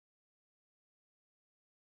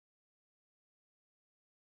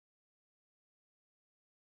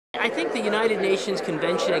I think the United Nations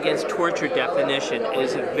Convention Against Torture definition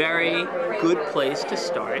is a very good place to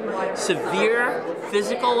start. Severe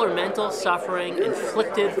physical or mental suffering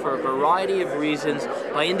inflicted for a variety of reasons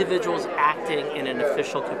by individuals acting in an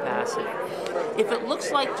official capacity. If it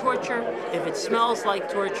looks like torture, if it smells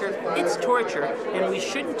like torture, it's torture, and we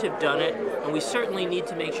shouldn't have done it, and we certainly need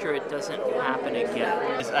to make sure it doesn't happen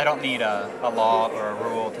again. I don't need a law or a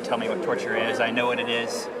rule to tell me what torture is. I know what it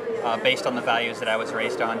is based on the values that I was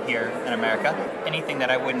raised on here in America. Anything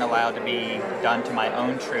that I wouldn't allow to be done to my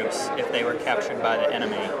own troops if they were captured by the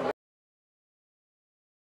enemy.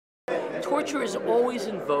 Torture is always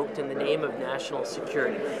invoked in the name of national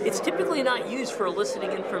security. It's typically not used for eliciting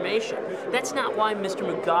information. That's not why Mr.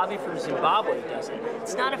 Mugabe from Zimbabwe does it.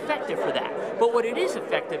 It's not effective for that. But what it is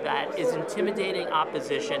effective at is intimidating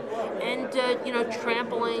opposition and,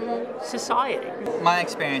 trampling society. My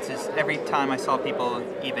experience is every time I saw people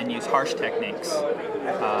even use harsh techniques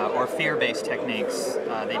or fear-based techniques,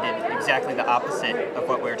 they did exactly the opposite of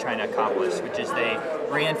what we were trying to accomplish, which is they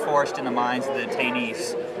reinforced in the minds of the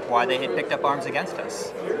detainees why they had picked up arms against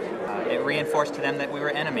us. It reinforced to them that we were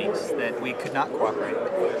enemies, that we could not cooperate.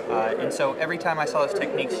 And so every time I saw those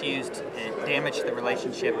techniques used, it damaged the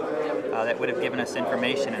relationship that would have given us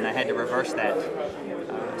information, and I had to reverse that.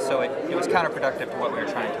 So it was counterproductive to what we were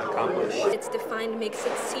trying to accomplish. It's defined makes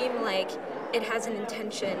it seem like it has an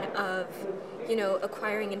intention of,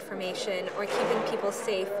 acquiring information or keeping people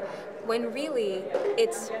safe, when really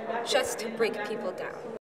it's just to break people down.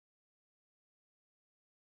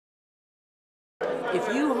 If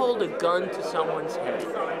you hold a gun to someone's head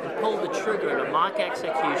and pull the trigger in a mock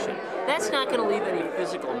execution, that's not going to leave any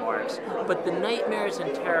physical marks, but the nightmares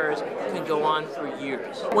and terrors can go on for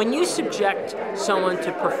years. When you subject someone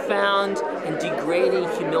to profound and degrading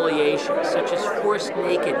humiliation, such as forced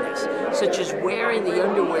nakedness, such as wearing the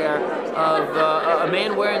underwear of a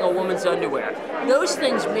man wearing a woman's underwear, those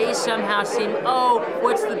things may somehow seem, oh,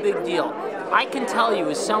 what's the big deal? I can tell you,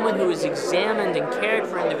 as someone who has examined and cared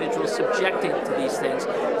for individuals subjected to these things,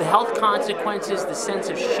 the health consequences, the sense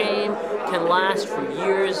of shame can last for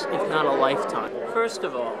years, if not a lifetime. First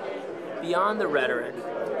of all, beyond the rhetoric,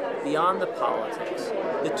 beyond the politics,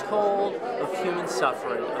 the toll of human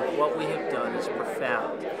suffering of what we have done is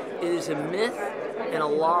profound. It is a myth and a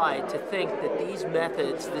lie to think that these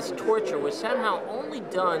methods, this torture, was somehow only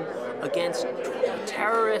done against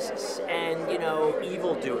terrorists and,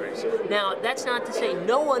 evildoers. Now, that's not to say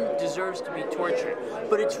no one deserves to be tortured,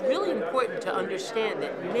 but it's really important to understand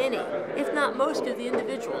that many, if not most of the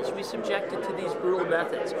individuals we subjected to these brutal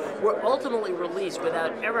methods were ultimately released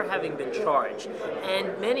without ever having been charged.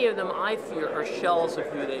 And many of them, I fear, are shells of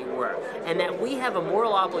who they were. And that we have a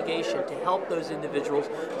moral obligation to help those individuals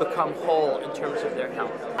become whole in terms of their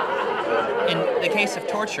health. In the case of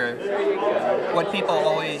torture, what people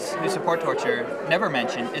who support torture never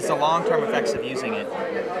mention is the long-term effects of using it.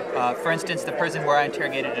 For instance, the prison where I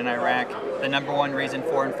interrogated in Iraq, the #1 reason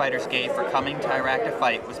foreign fighters gave for coming to Iraq to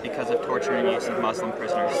fight was because of torture and use of Muslim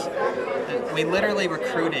prisoners. We literally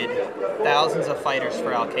recruited thousands of fighters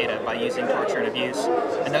for Al-Qaeda by using torture and abuse,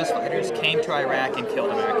 and those fighters came to Iraq and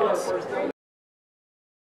killed Americans.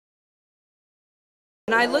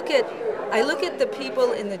 And I look at the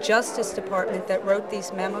people in the Justice Department that wrote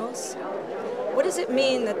these memos. What does it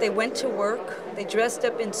mean that they went to work, they dressed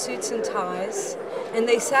up in suits and ties, and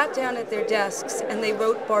they sat down at their desks and they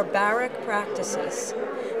wrote barbaric practices?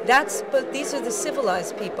 But these are the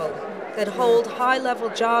civilized people that hold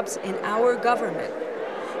high-level jobs in our government.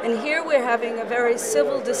 And here we're having a very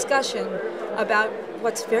civil discussion about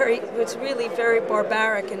what's really very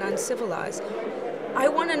barbaric and uncivilized. I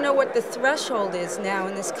want to know what the threshold is now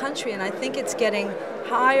in this country, and I think it's getting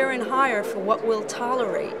higher and higher for what we'll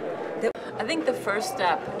tolerate. I think the first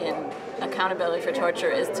step in accountability for torture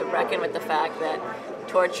is to reckon with the fact that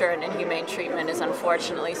torture and inhumane treatment is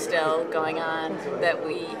unfortunately still going on, that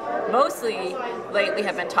we mostly lately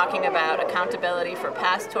have been talking about accountability for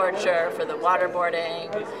past torture, for the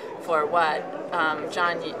waterboarding, for what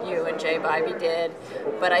John, you and Jay Bybee did.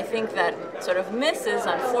 But I think that sort of misses,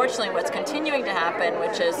 unfortunately, what's continuing to happen,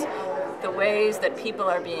 which is the ways that people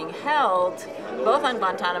are being held, both on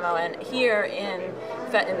Guantanamo and here in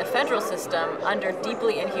the federal system, under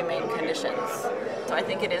deeply inhumane conditions. So I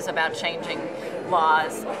think it is about changing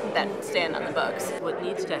laws that stand on the books. What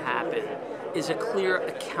needs to happen is a clear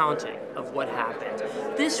accounting of what happened.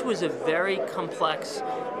 This was a very complex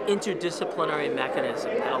interdisciplinary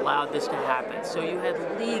mechanism that allowed this to happen. So you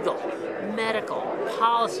had legal, medical,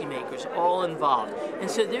 policymakers all involved. And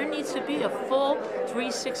so there needs to be a full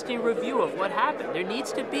 360 review of what happened. There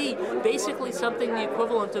needs to be basically something the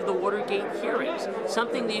equivalent of the Watergate hearings,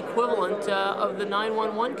 something the equivalent of the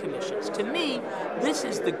 9/11 commissions. To me, this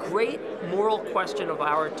is the great moral question of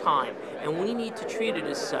our time, and we need to treat it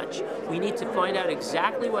as such. We need to find out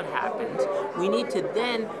exactly what happened. We need to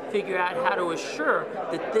then figure out how to assure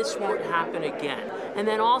that this won't happen again. And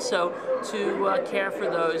then also to care for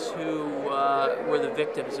those who were the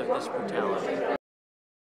victims of this brutality.